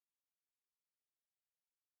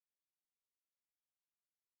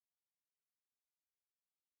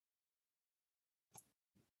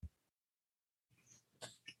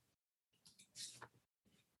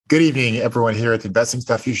Good evening, everyone here at the Investing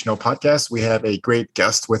Stuff You Should Know podcast. We have a great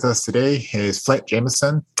guest with us today. He is Flint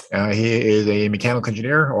Jamison. He is a mechanical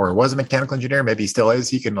engineer, or was a mechanical engineer. Maybe he still is.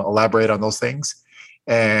 He can elaborate on those things.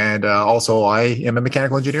 And also, I am a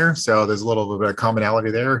mechanical engineer, so there's a little bit of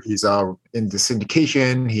commonality there. He's into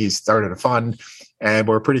syndication. He's started a fund, and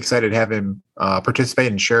we're pretty excited to have him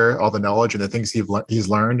participate and share all the knowledge and the things he's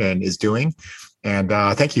learned and is doing. And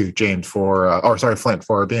thank you, James, Flint,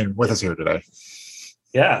 for being with us here today.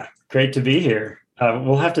 Yeah, great to be here.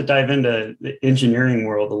 We'll have to dive into the engineering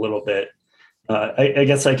world a little bit. I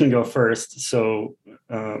guess I can go first. So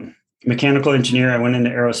mechanical engineer, I went into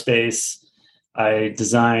aerospace. I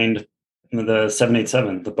designed the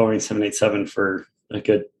Boeing 787 for a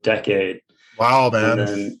good decade. Wow, man. And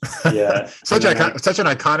then, yeah. such an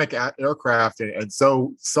iconic aircraft and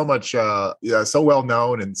so much, so well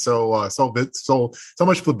known and so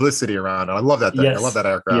much publicity around it. I love that thing. Yes. I love that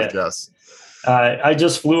aircraft. Yeah. Yes. I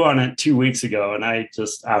just flew on it 2 weeks ago, and I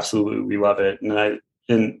just absolutely love it.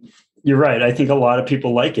 And you're right. I think a lot of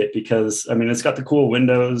people like it because, I mean, it's got the cool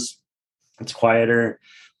windows. It's quieter,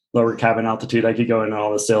 lower cabin altitude. I could go into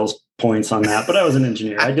all the sales points on that, but I was an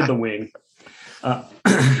engineer. I did the wing,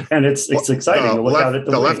 and it's exciting to look out at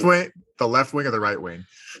the left wing, the left wing or the right wing.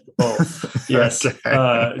 Both, yes.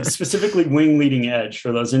 Okay. Specifically, wing leading edge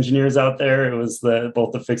for those engineers out there. It was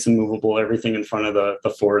both the fixed and movable, everything in front of the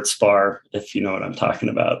forward spar, if you know what I'm talking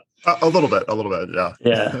about. A little bit, yeah.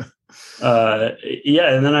 Yeah.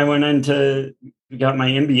 And then I got my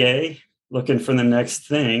MBA, looking for the next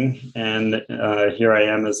thing, and here I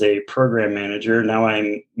am as a program manager. Now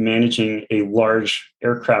I'm managing a large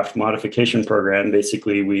aircraft modification program.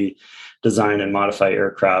 Basically, we design and modify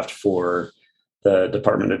aircraft for the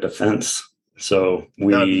Department of Defense. So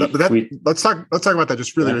let's talk about that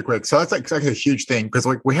just really quick. So that's like a huge thing because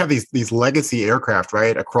we have these legacy aircraft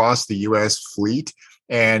right across the U.S. fleet,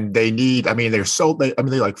 and they're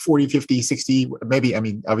like 40, 50, 60, maybe,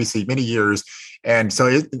 obviously many years. And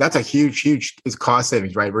so that's a huge cost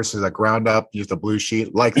savings, right? Versus a ground up, just a blue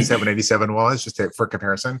sheet like the 787 was, for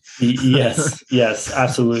comparison. Yes,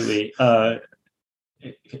 absolutely.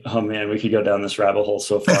 Oh man, we could go down this rabbit hole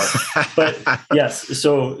so far. But yes,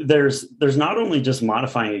 so there's not only just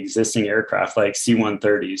modifying existing aircraft like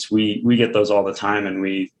C-130s. We get those all the time, and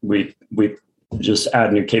we just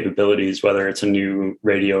add new capabilities, whether it's a new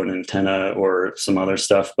radio and antenna or some other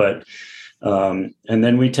stuff. But and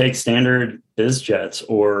then we take standard biz jets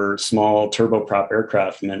or small turboprop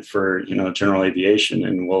aircraft meant for general aviation,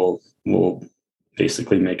 and we'll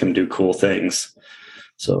basically make them do cool things.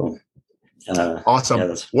 So. Awesome.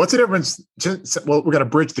 Yeah, what's the difference? We're going to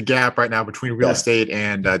bridge the gap right now between real estate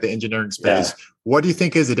and the engineering space. Yeah. What do you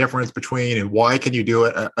think is the difference between, and why can you do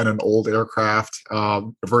it on an old aircraft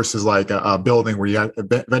versus like a building where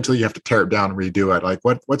eventually you have to tear it down and redo it? Like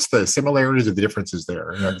what's the similarities or the differences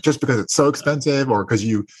there? Just because it's so expensive, or because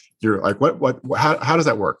you're like, how does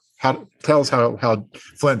that work? Tell us how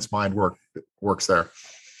Flint's mind works there.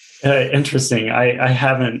 Interesting. I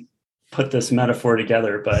haven't put this metaphor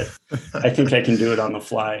together, but I think I can do it on the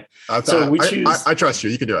fly. So we choose. I trust you.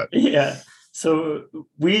 You can do it. Yeah. So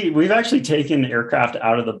we've actually taken aircraft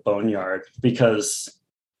out of the boneyard because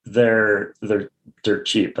they're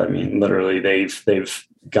cheap. I mean, literally, they've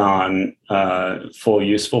gone full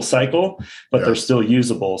useful cycle, but they're still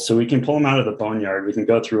usable. So we can pull them out of the boneyard. We can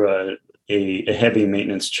go through a heavy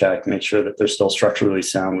maintenance check, make sure that they're still structurally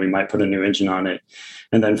sound. We might put a new engine on it.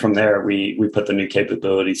 And then from there, we put the new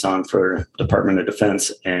capabilities on for Department of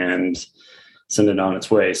Defense and send it on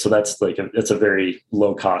its way. So that's it's a very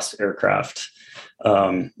low cost aircraft.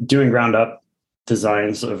 Doing ground up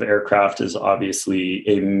designs of aircraft is obviously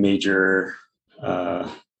a major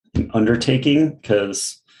undertaking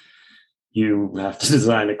because you have to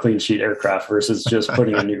design a clean sheet aircraft versus just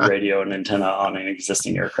putting a new radio and antenna on an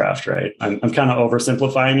existing aircraft, right? I'm kind of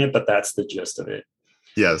oversimplifying it, but that's the gist of it.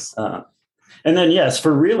 Yes. And then, yes,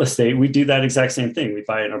 for real estate, we do that exact same thing. We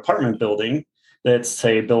buy an apartment building that's,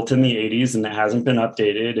 say, built in the 80s and it hasn't been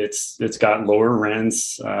updated. It's got lower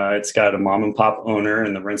rents. It's got a mom and pop owner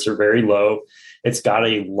and the rents are very low. It's got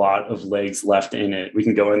a lot of legs left in it. We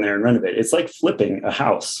can go in there and renovate. It's like flipping a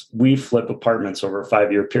house. We flip apartments over a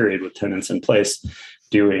 5-year period with tenants in place,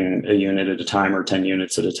 doing a unit at a time or 10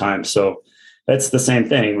 units at a time. So that's the same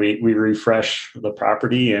thing. We refresh the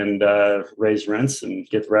property and raise rents and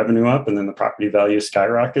get the revenue up, and then the property value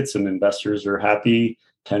skyrockets and investors are happy.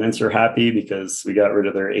 Tenants are happy because we got rid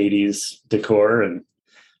of their 80s decor and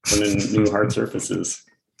put in new hard surfaces.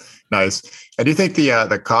 Nice. And do you think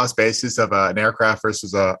the cost basis of an aircraft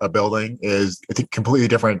versus a building is, I think, completely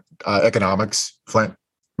different economics, Flint?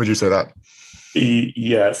 Would you say that?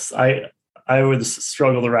 Yes. I I would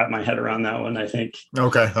struggle to wrap my head around that one, I think.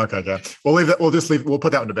 Okay. Yeah. We'll leave that. We'll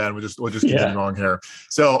put that one to bed. We'll just continue on here.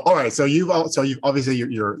 So, all right. So you've obviously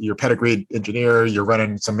you're pedigreed engineer. You're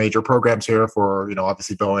running some major programs here for,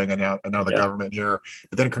 obviously Boeing and now the government here.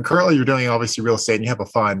 But then concurrently, you're doing obviously real estate, and you have a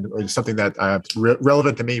fund, or something that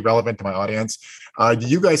relevant to me, relevant to my audience.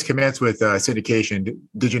 Did you guys commence with syndication?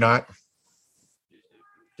 Did you not?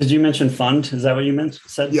 Did you mention fund? Is that what you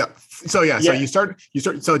said? Yeah. So So you start.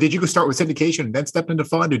 So did you start with syndication and then step into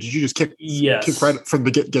fund, or did you just kick right from the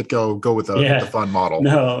get go with the fund model?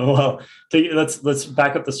 No. Well, let's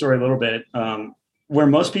back up the story a little bit. Where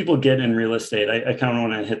most people get in real estate, I kind of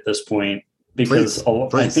want to hit this point because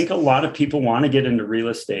Please. I think a lot of people want to get into real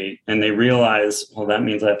estate and they realize, well, that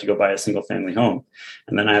means I have to go buy a single family home,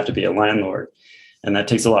 and then I have to be a landlord, and that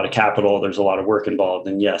takes a lot of capital. There's a lot of work involved,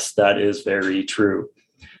 and yes, that is very true.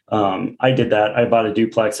 I did that. I bought a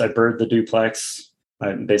duplex. I bird the duplex.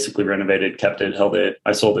 I basically renovated, kept it, held it.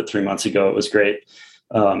 I sold it 3 months ago. It was great.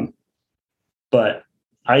 But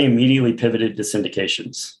I immediately pivoted to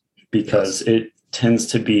syndications because it tends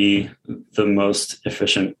to be the most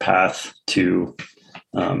efficient path to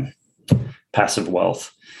passive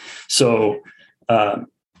wealth. So, I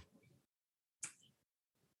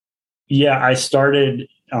started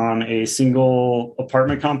on a single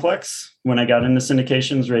apartment complex when I got into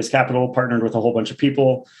syndications, raised capital, partnered with a whole bunch of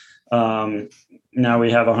people. Now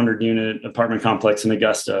we have a 100-unit apartment complex in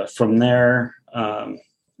Augusta. From there,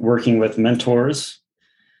 working with mentors,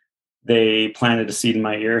 they planted a seed in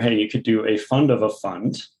my ear. Hey, you could do a fund of a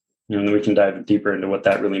fund. And then we can dive deeper into what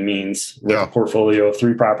that really means with a portfolio of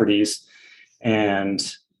 3 properties. And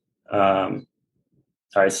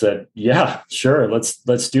I said, yeah, sure.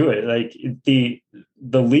 Let's do it. Like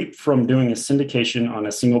the leap from doing a syndication on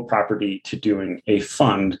a single property to doing a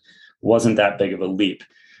fund wasn't that big of a leap.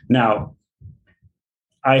 Now,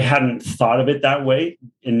 I hadn't thought of it that way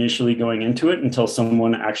initially going into it until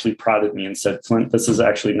someone actually prodded me and said, Flint, this is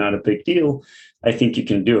actually not a big deal. I think you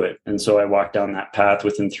can do it. And so I walked down that path.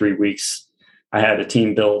 Within 3 weeks. I had a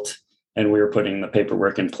team built and we were putting the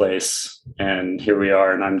paperwork in place, and here we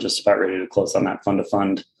are. And I'm just about ready to close on that fund to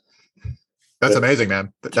fund. That's amazing,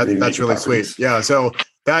 man. That's really sweet. Yeah. So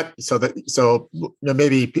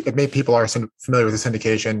maybe people are familiar with the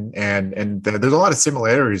syndication, and there's a lot of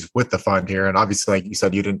similarities with the fund here. And obviously, like you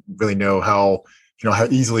said, you didn't really know how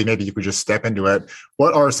easily maybe you could just step into it.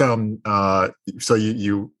 What are some? So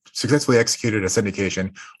you successfully executed a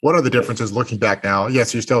syndication. What are the differences looking back now?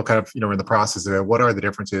 Yes, you're still kind of in the process of it. What are the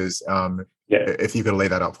differences? If you could lay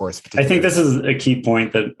that out for us. I think this is a key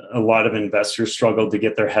point that a lot of investors struggled to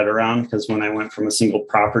get their head around, because when I went from a single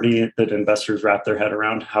property, that investors wrap their head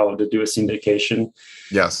around how to do a syndication.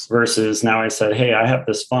 Yes. Versus now I said, hey, I have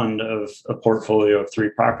this fund of a portfolio of 3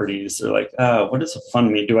 properties. They're like, oh, what does a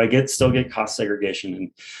fund mean? Do I still get cost segregation?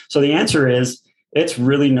 And so the answer is, it's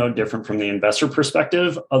really no different from the investor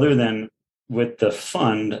perspective, other than with the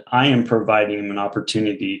fund, I am providing them an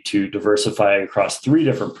opportunity to diversify across 3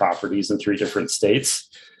 different properties in 3 different states.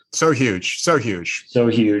 So huge.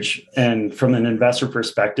 And from an investor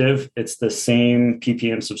perspective, it's the same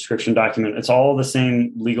PPM subscription document. It's all the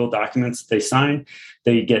same legal documents that they sign.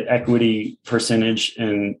 They get equity percentage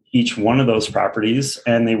in each one of those properties,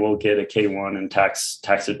 and they will get a K1 and tax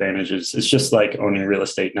advantages. It's just like owning real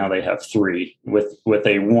estate. Now they have 3 with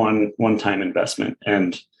a one-time investment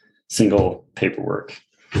and single paperwork.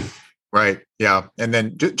 Right. Yeah. And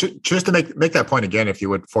then just to make that point again, if you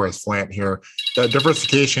would, for us, Flint here, the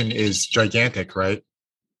diversification is gigantic, right?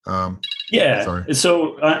 Sorry.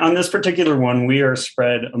 So on this particular one, we are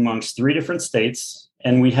spread amongst 3 different states,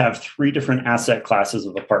 and we have 3 different asset classes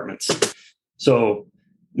of apartments. So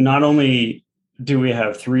not only do we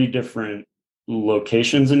have 3 different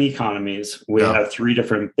locations and economies, we have 3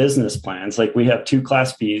 different business plans. Like we have 2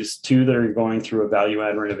 Class Bs, 2 that are going through a value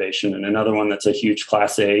add renovation, and another one that's a huge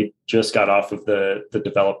Class A, just got off of the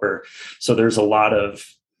developer. So there's a lot of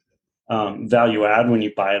value add when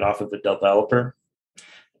you buy it off of the developer.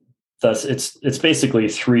 Thus, it's basically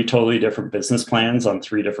 3 totally different business plans on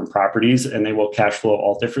 3 different properties, and they will cash flow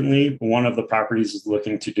all differently. One of the properties is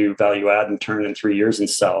looking to do value add and turn in 3 years and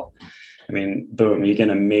sell. I mean, boom, you get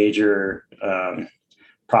a major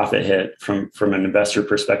profit hit from an investor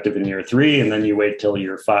perspective in year 3, and then you wait till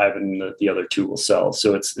year 5, and the other 2 will sell.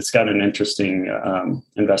 So it's got an interesting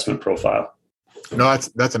investment profile. No,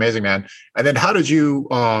 that's amazing, man. And then how did you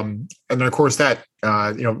and then of course that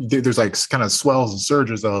there's like kind of swells and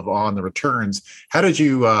surges of on the returns. How did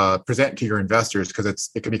you present to your investors? Because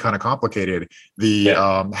it can be kind of complicated.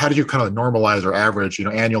 How did you kind of normalize or average,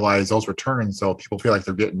 annualize those returns so people feel like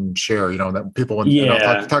they're getting share, that people and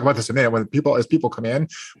I'll talk about this in a minute. As people come in,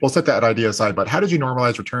 we'll set that idea aside. But how did you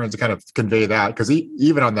normalize returns to kind of convey that? Because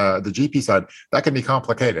even on the GP side, that can be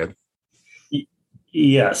complicated.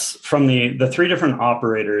 Yes. From the three different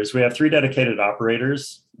operators, we have three dedicated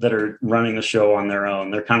operators that are running the show on their own.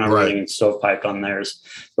 They're kind of running stovepipe on theirs,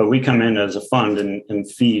 but we come in as a fund and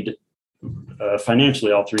feed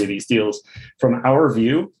financially all three of these deals. From our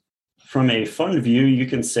view, from a fund view, you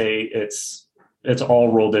can say it's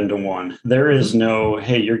all rolled into one. There is no,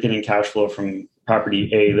 hey, you're getting cash flow from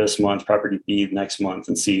property A this month, property B next month,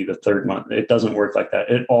 and C the third month. It doesn't work like that.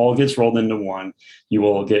 It all gets rolled into one. You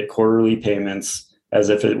will get quarterly payments as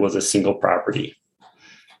if it was a single property,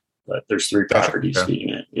 but there's three properties feeding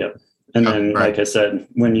it. Yep. And then, like I said,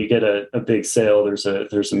 when you get a big sale, there's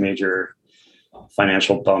a major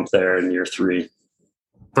financial bump there in year three.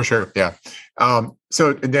 For sure. Yeah.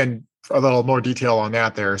 So, and then a little more detail on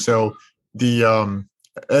that there. So the,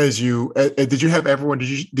 did you have everyone,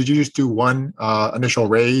 did you just do one initial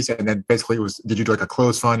raise and then basically did you do like a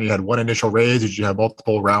closed fund? You had one initial raise. Did you have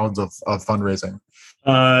multiple rounds of fundraising?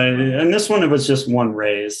 And this one, it was just one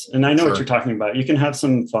raise. And I know what you're talking about. You can have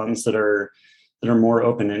some funds that are more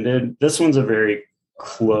open-ended. This one's a very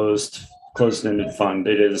closed-ended fund.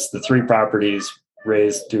 It is the three properties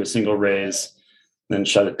raised, do a single raise, then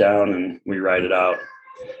shut it down and we ride it out.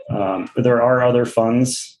 But there are other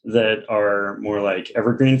funds that are more like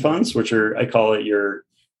evergreen funds, which I call it your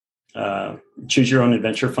choose your own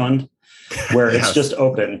adventure fund, where it's just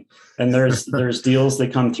open. And there's deals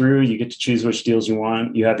that come through. You get to choose which deals you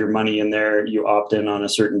want. You have your money in there. You opt in on a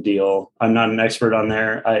certain deal. I'm not an expert on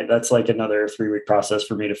there. That's like another 3-week process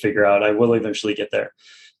for me to figure out. I will eventually get there.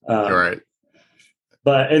 Right.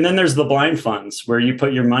 And then there's the blind funds where you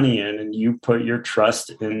put your money in and you put your trust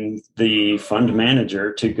in the fund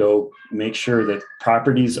manager to go make sure that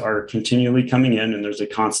properties are continually coming in and there's a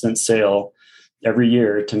constant sale every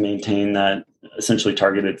year to maintain that essentially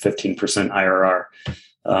targeted 15% IRR.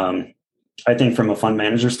 I think from a fund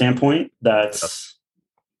manager standpoint,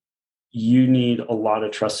 you need a lot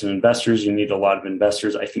of trusted investors. You need a lot of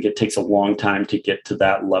investors. I think it takes a long time to get to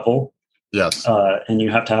that level. Yes. And you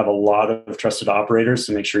have to have a lot of trusted operators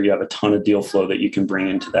to make sure you have a ton of deal flow that you can bring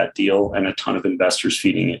into that deal and a ton of investors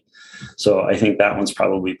feeding it. So I think that one's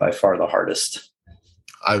probably by far the hardest.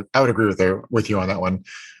 I would agree with you on that one.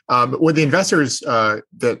 When the investors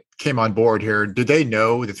that came on board here, did they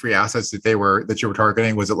know the three assets that you were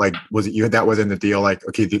targeting? Was it you that was in the deal? Like,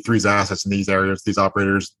 okay, the three assets in these areas, these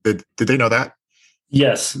operators, did they know that?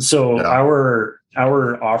 Yes. So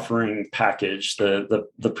our offering package,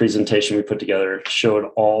 the presentation we put together showed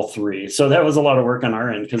all three. So that was a lot of work on our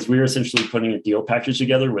end because we were essentially putting a deal package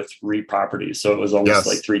together with three properties. So it was almost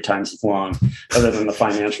like 3 times as long, other than the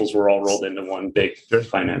financials were all rolled into one big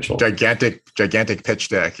financial. Gigantic pitch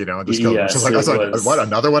deck, What,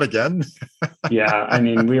 another one again? Yeah. I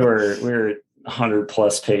mean, we were 100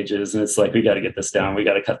 plus pages and it's like, we got to get this down. We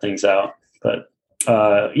got to cut things out. But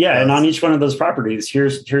and on each one of those properties,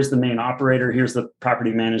 here's the main operator, here's the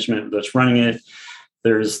property management that's running it.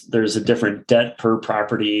 There's a different debt per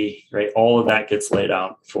property, right? All of that gets laid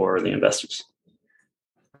out for the investors.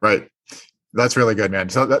 Right. That's really good, man.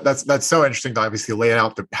 So that's so interesting to obviously lay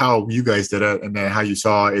out how you guys did it and then how you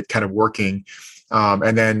saw it kind of working.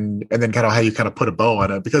 And then kind of how you kind of put a bow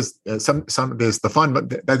on it, because some of this, the fun, but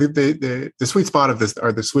the sweet spot of this,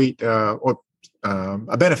 or the sweet,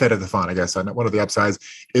 a benefit of the fund, I guess, and one of the upsides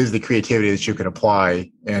is the creativity that you can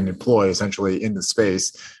apply and employ essentially in the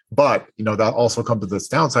space. But, that also comes with its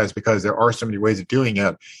downsides because there are so many ways of doing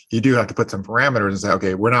it. You do have to put some parameters and say,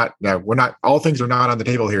 okay, we're not, all things are not on the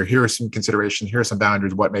table here. Here are some considerations. Here are some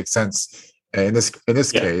boundaries, what makes sense in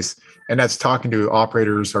this case. And that's talking to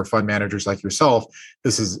operators or fund managers like yourself.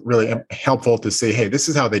 This is really helpful to say, hey, this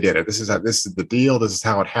is how they did it. This is the deal. This is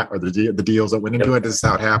how it happened, or the deals that went into it. This is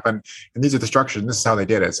how it happened. And these are the structures. And this is how they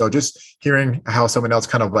did it. So just hearing how someone else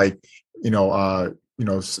kind of like,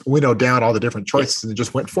 winnowed down all the different choices and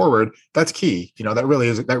just went forward. That's key. That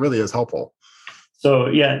really is helpful.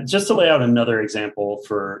 So just to lay out another example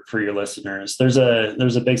for your listeners, there's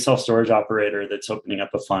a big self-storage operator that's opening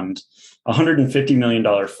up a fund, $150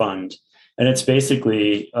 million fund. And it's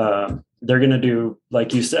basically, they're going to do,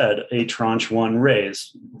 like you said, a tranche one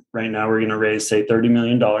raise. Right now, we're going to raise, say, $30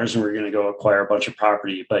 million, and we're going to go acquire a bunch of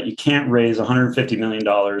property. But you can't raise $150 million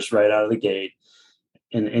right out of the gate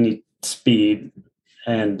in any speed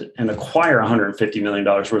and acquire $150 million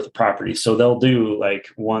worth of property. So they'll do like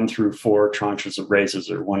 1 through 4 tranches of raises,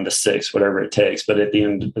 or 1 to 6, whatever it takes. But at the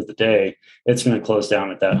end of the day, it's going to close down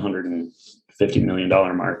at that $150 million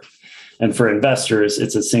mark. And for investors,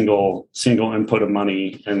 it's a single input of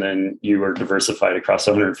money, and then you are diversified across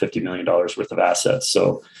 $150 million worth of assets.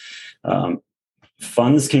 So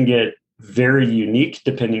funds can get very unique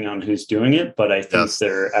depending on who's doing it, but I think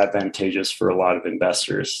they're advantageous for a lot of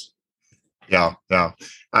investors. Yeah.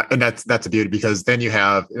 And that's a beauty, because then you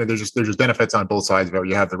have, there's just benefits on both sides of it.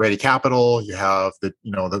 You have the ready capital, you have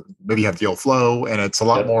maybe you have deal flow, and it's a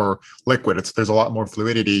lot more liquid. There's a lot more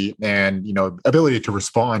fluidity and, ability to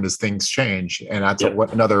respond as things change. And that's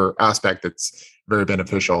another aspect that's very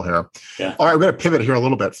beneficial here. Yeah. All right, we're going to pivot here a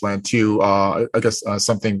little bit, Flint, to I guess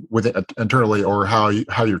something within internally, or how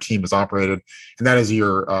your team is operated, and that is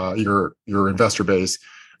your investor base.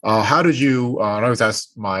 How did you, and I always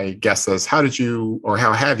ask my guests this, how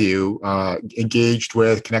have you engaged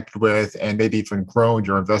with, connected with, and maybe even grown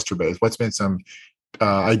your investor base? What's been some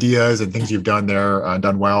ideas and things you've done there,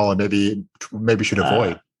 done well, and maybe should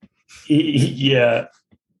avoid? Yeah,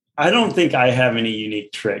 I don't think I have any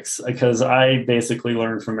unique tricks, because I basically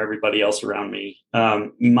learn from everybody else around me.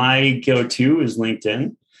 My go-to is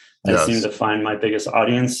LinkedIn. I seem to find my biggest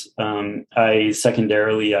audience. I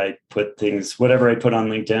put things, whatever I put on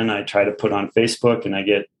LinkedIn, I try to put on Facebook, and I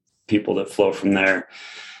get people that flow from there.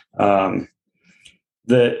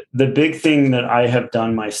 The big thing that I have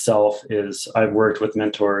done myself is I've worked with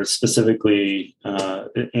mentors, specifically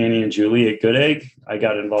Annie and Julie at Good Egg. I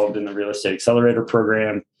got involved in the Real Estate Accelerator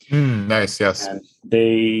program. Nice, yes. And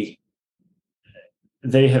they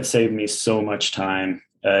have saved me so much time.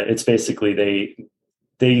 It's basically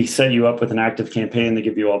they set you up with an active campaign. They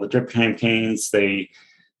give you all the drip campaigns. They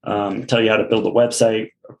tell you how to build a website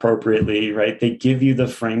appropriately, right? They give you the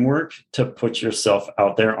framework to put yourself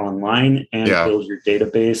out there online and build your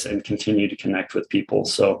database and continue to connect with people.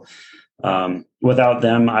 So without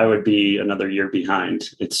them, I would be another year behind.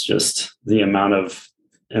 It's just the amount of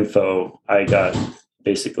info. I got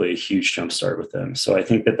basically a huge jump start with them. So I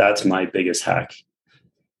think that's my biggest hack.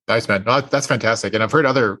 Nice, man. No, that's fantastic. And I've heard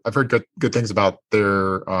good things about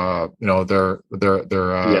their their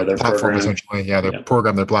platform, essentially. Yeah, their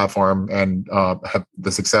program, their platform, and have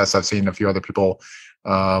the success. I've seen a few other people,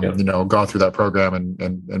 go through that program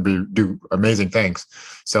and do amazing things.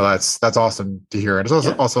 So that's awesome to hear. And it's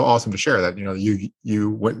also awesome to share that, you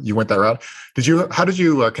went that route. How did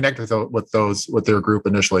you connect with their group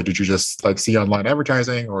initially? Did you just see online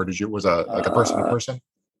advertising, or was a person to person?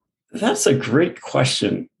 That's a great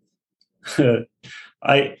question.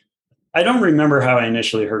 I don't remember how I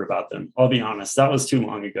initially heard about them. I'll be honest. That was too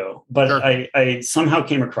long ago. But sure. I somehow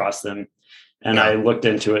came across them, and I looked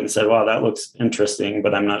into it and said, wow, that looks interesting,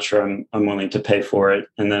 but I'm not sure I'm willing to pay for it.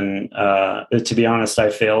 And then to be honest, I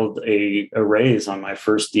failed a raise on my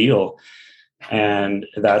first deal. And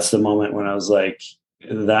that's the moment when I was like,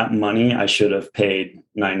 that money I should have paid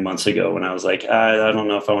 9 months ago, when I was like, I don't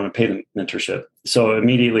know if I want to pay the mentorship. So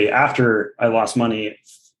immediately after I lost money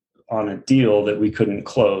on a deal that we couldn't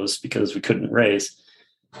close because we couldn't raise,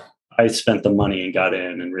 I spent the money and got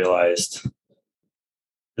in and realized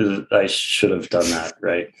I should have done that,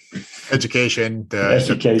 right? Education,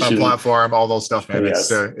 the platform, all those stuff, man. Yes.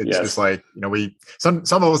 It's just like, some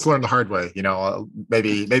of us learn the hard way,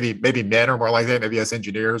 maybe men are more like that. Maybe us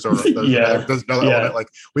engineers, or there's another element, like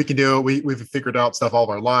we can do it. We've figured out stuff all of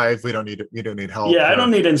our life. We don't need help. Yeah. I don't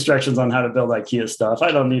need instructions on how to build IKEA stuff.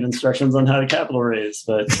 I don't need instructions on how to capital raise,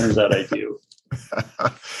 but it turns out I do.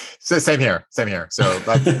 So same here. So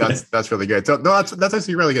that's really good. So no, that's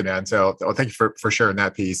actually really good, man. So thank you for sharing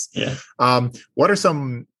that piece. Yeah. What are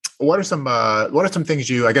some things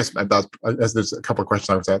you, I guess, as there's a couple of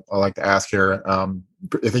questions I like to ask here. I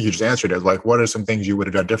think you just answered it. Like, what are some things you would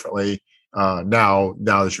have done differently now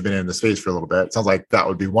that you've been in the space for a little bit? It sounds like that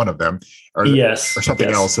would be one of them. Or something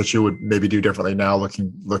else that you would maybe do differently now,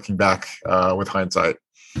 looking back with hindsight.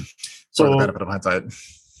 So the benefit of hindsight.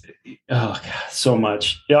 Oh God, so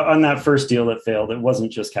much. Yeah, on that first deal that failed, it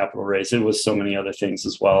wasn't just capital raise. It was so many other things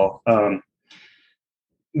as well.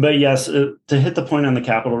 But yes, to hit the point on the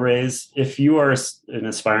capital raise, if you are an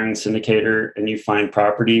aspiring syndicator and you find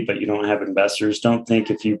property, but you don't have investors, don't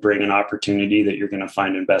think if you bring an opportunity that you're going to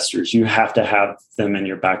find investors. You have to have them in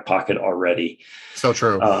your back pocket already. So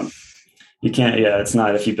true. You can't, it's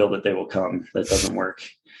not if you build it, they will come. That doesn't work.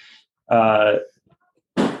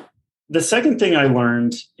 The second thing I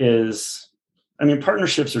learned is,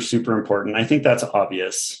 partnerships are super important. I think that's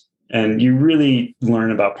obvious. And you really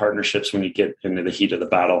learn about partnerships when you get into the heat of the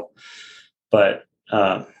battle. But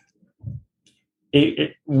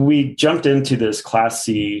we jumped into this Class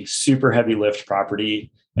C super heavy lift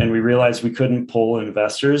property, and we realized we couldn't pull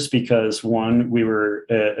investors because, one, we were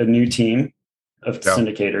a new team of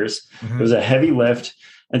syndicators. Mm-hmm. It was a heavy lift.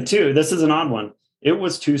 And two, this is an odd one. It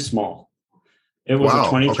was too small. It was a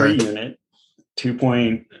 23 unit, if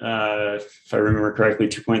I remember correctly,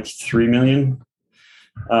 2.3 million.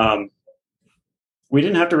 We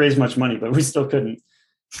didn't have to raise much money, but we still couldn't.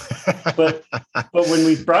 But when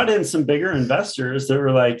we brought in some bigger investors that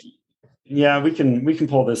were like, yeah, we can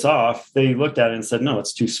pull this off, they looked at it and said, no,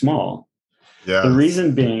 it's too small. Yeah. The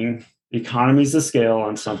reason being, economies of scale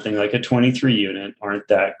on something like a 23 unit aren't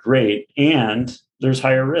that great, and there's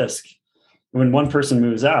higher risk. When one person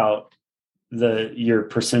moves out, your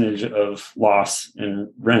percentage of loss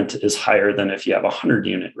in rent is higher than if you have 100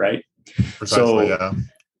 unit, right? Precisely, yeah.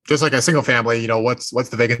 Just like a single family, what's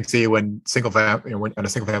the vacancy when single family, when in a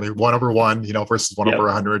single family, 1/1, versus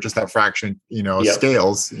 1/100, just that fraction,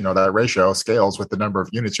 scales, that ratio scales with the number of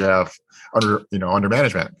units you have under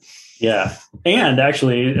management. Yeah. And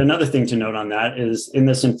actually, another thing to note on that is, in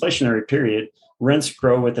this inflationary period, rents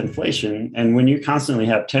grow with inflation. And when you constantly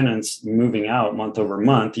have tenants moving out month over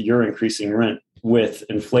month, you're increasing rent with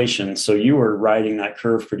inflation. So you are riding that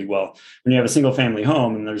curve pretty well. When you have a single family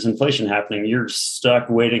home and there's inflation happening, you're stuck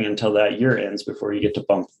waiting until that year ends before you get to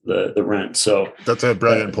bump the rent. So that's a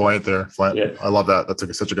brilliant point there, Flint. Yeah. I love that.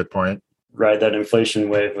 That's such a good point. Ride that inflation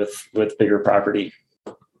wave with bigger property.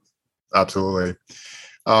 Absolutely.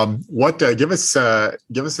 Give us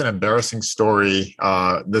an embarrassing story.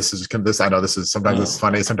 I know this is sometimes it's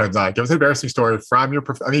funny, sometimes not. Give us an embarrassing story from your,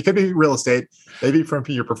 it could be real estate, maybe from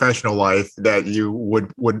your professional life, that you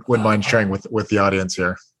wouldn't mind sharing with the audience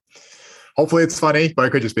here. Hopefully it's funny, but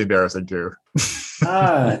it could just be embarrassing too.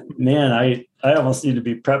 Man, I almost need to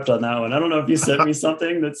be prepped on that one. I don't know if you sent me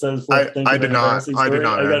something that says, I did not.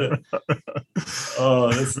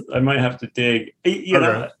 I might have to dig.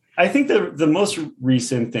 Okay. I think the most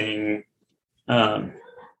recent thing,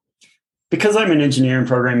 because I'm an engineer and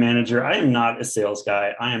program manager, I am not a sales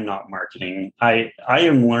guy. I am not marketing. I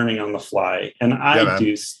am learning on the fly, and I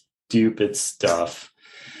do stupid stuff.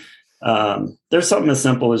 There's something as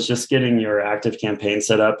simple as just getting your active campaign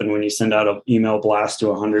set up. And when you send out an email blast to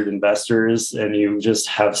 100 investors and you just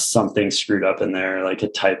have something screwed up in there, like a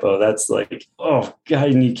typo, that's like, oh God,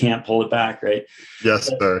 and you can't pull it back. Right.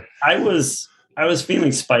 Yes, sir. I was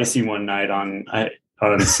feeling spicy one night on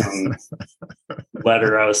some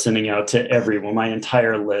letter I was sending out to everyone, my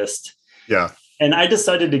entire list. Yeah. And I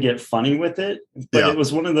decided to get funny with it, but it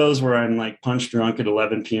was one of those where I'm like punch drunk at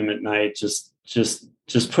 11 p.m. at night, just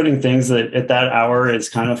putting things that at that hour is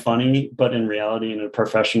kind of funny, but in reality, in a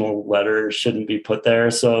professional letter, shouldn't be put there.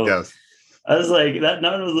 So I was like, that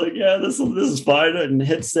night I was like, yeah, this is fine, and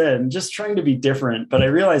hit send, just trying to be different. But I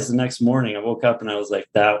realized the next morning I woke up and I was like,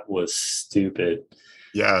 that was stupid.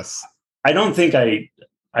 Yes. I don't think I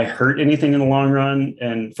hurt anything in the long run.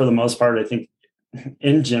 And for the most part, I think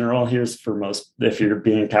in general, if you're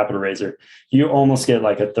being a capital raiser, you almost get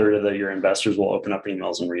like a third of your investors will open up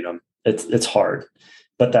emails and read them. It's hard,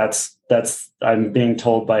 but that's I'm being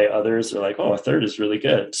told by others, they're like, oh, a third is really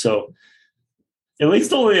good. So at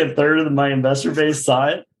least only a third of my investor base saw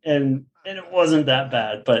it, and it wasn't that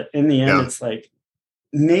bad. But in the end, it's like,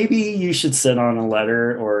 maybe you should sit on a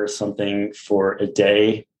letter or something for a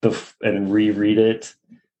day and reread it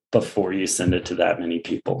before you send it to that many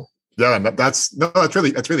people. Yeah, that's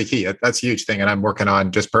really key. That's a huge thing. And I'm working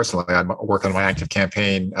on, just personally, I'm working on my active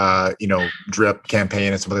campaign, drip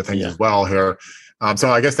campaign and some other things as well here.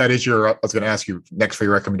 So I guess that is I was going to ask you next for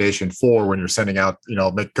your recommendation for when you're sending out,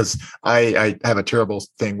 because I have a terrible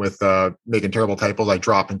thing with making terrible typos. I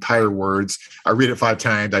drop entire words. I read it 5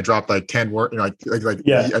 times. I drop like 10 words,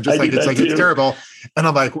 it's terrible. And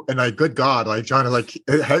I'm like, good God, like, John, like,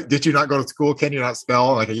 did you not go to school? Can you not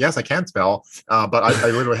spell? Like, yes, I can spell. But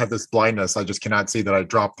I literally have this blindness. I just cannot see that I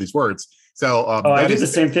dropped these words. So I do the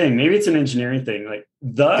same thing. Maybe it's an engineering thing. Like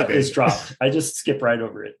is dropped. I just skip right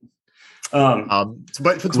over it. But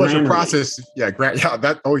what's your process? That's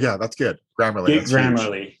good. Grammarly.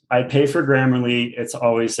 Grammarly. Huge. I pay for Grammarly. It's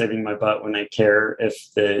always saving my butt when I care if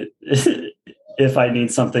I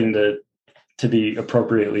need something to be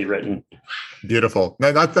appropriately written. Beautiful.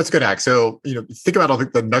 No, that's good, Act. So, think about all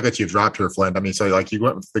the nuggets you've dropped here, Flint. I mean, so like you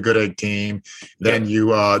went with the Good Egg team, then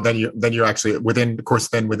you actually within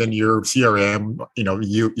your CRM,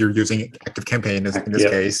 you're using Active Campaign in this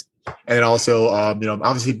case. And also,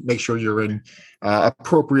 obviously make sure you're in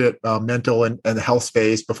appropriate mental and health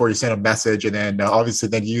space before you send a message. And then obviously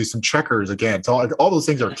then use some checkers again. So all those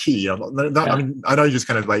things are key. I mean, I know you just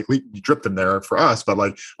kind of like you drip them there for us, but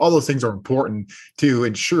like all those things are important to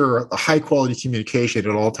ensure a high quality communication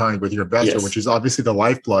at all times with your investor, which is obviously the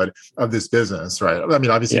lifeblood of this business, right? I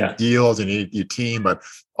mean, obviously deals and your team, but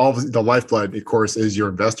all the lifeblood, of course, is your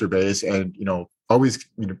investor base. And, always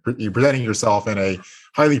you're presenting yourself in a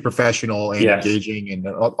highly professional and engaging and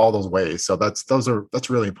all those ways. So that's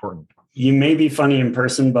really important. You may be funny in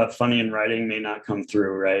person, but funny in writing may not come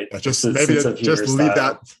through, right? Just leave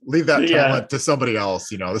that talent to somebody else.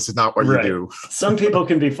 This is not what you do. Some people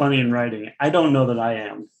can be funny in writing. I don't know that I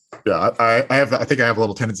am. Yeah, I think I have a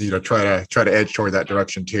little tendency to try to edge toward that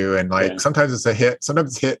direction too. And sometimes it's a hit,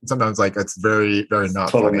 sometimes it's hit, sometimes like it's very, very not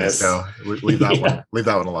total funny. Miss. So leave that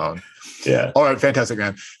one alone. Yeah. All right. Fantastic,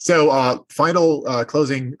 man. So final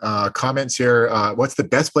closing comments here. What's the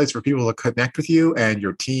best place for people to connect with you and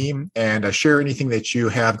your team, and share anything that you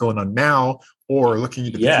have going on now or looking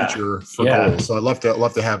into the future for goals? So I'd love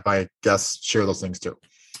to have my guests share those things too.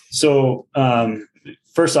 So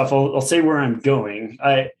first off, I'll say where I'm going.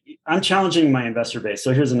 I'm challenging my investor base.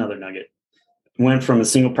 So here's another nugget. Went from a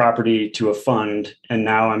single property to a fund, and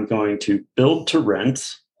now I'm going to build to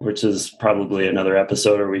rent, which is probably another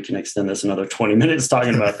episode, or we can extend this another 20 minutes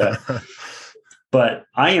talking about that. But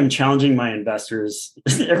I am challenging my investors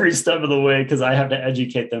every step of the way because I have to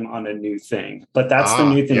educate them on a new thing. But that's the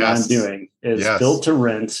new thing I'm doing is build to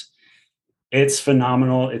rent. It's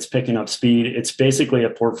phenomenal. It's picking up speed. It's basically a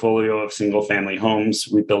portfolio of single family homes.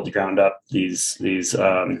 We build the ground up these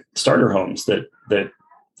starter homes that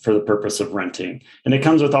for the purpose of renting. And it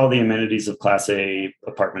comes with all the amenities of Class A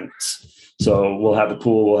apartments. So we'll have a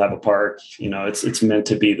pool, we'll have a park. It's meant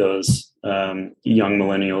to be those young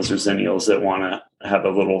millennials or zennials that want to have a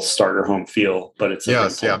little starter home feel, but it's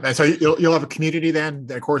And so you'll have a community then,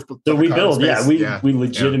 of course. So we build, we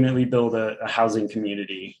legitimately build a housing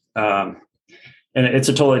community. And it's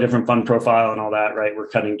a totally different fund profile and all that, right? We're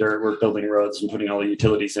cutting dirt, we're building roads and putting all the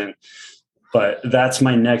utilities in. But that's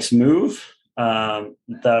my next move.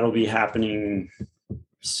 That'll be happening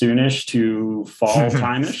soonish to fall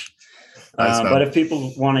time-ish. But if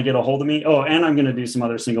people want to get a hold of me, and I'm going to do some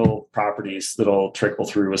other single properties that'll trickle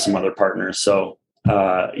through with some other partners. So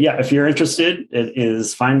if you're interested, it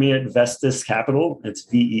is find me at Vestus Capital. It's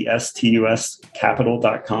VESTUS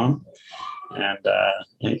capital.com. And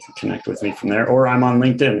you can connect with me from there. Or I'm on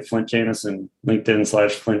LinkedIn, Flint Jamison,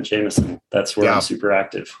 LinkedIn/Flint Jamison. That's where I'm super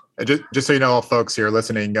active. Just so you know, folks here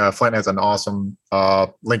listening, Flint has an awesome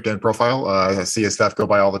LinkedIn profile. I see his stuff go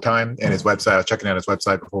by all the time, and his website. I was checking out his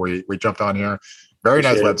website before we jumped on here. Very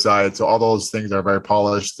nice website. So all those things are very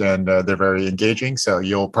polished and they're very engaging. So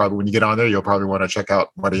you'll probably, when you get on there, you'll probably want to check out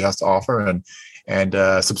what he has to offer and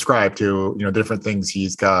subscribe to different things he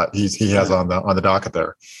has on the docket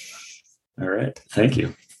there. All right. Thank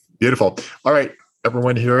you. Beautiful. All right.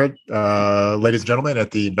 Everyone here, ladies and gentlemen,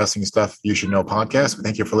 at the Investing Stuff You Should Know podcast.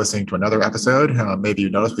 Thank you for listening to another episode. Maybe you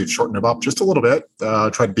noticed we've shortened it up just a little bit,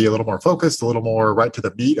 tried to be a little more focused, a little more right to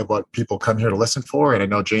the beat of what people come here to listen for. And I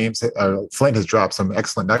know Flint has dropped some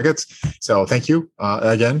excellent nuggets. So thank you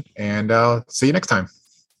again, and see you next time.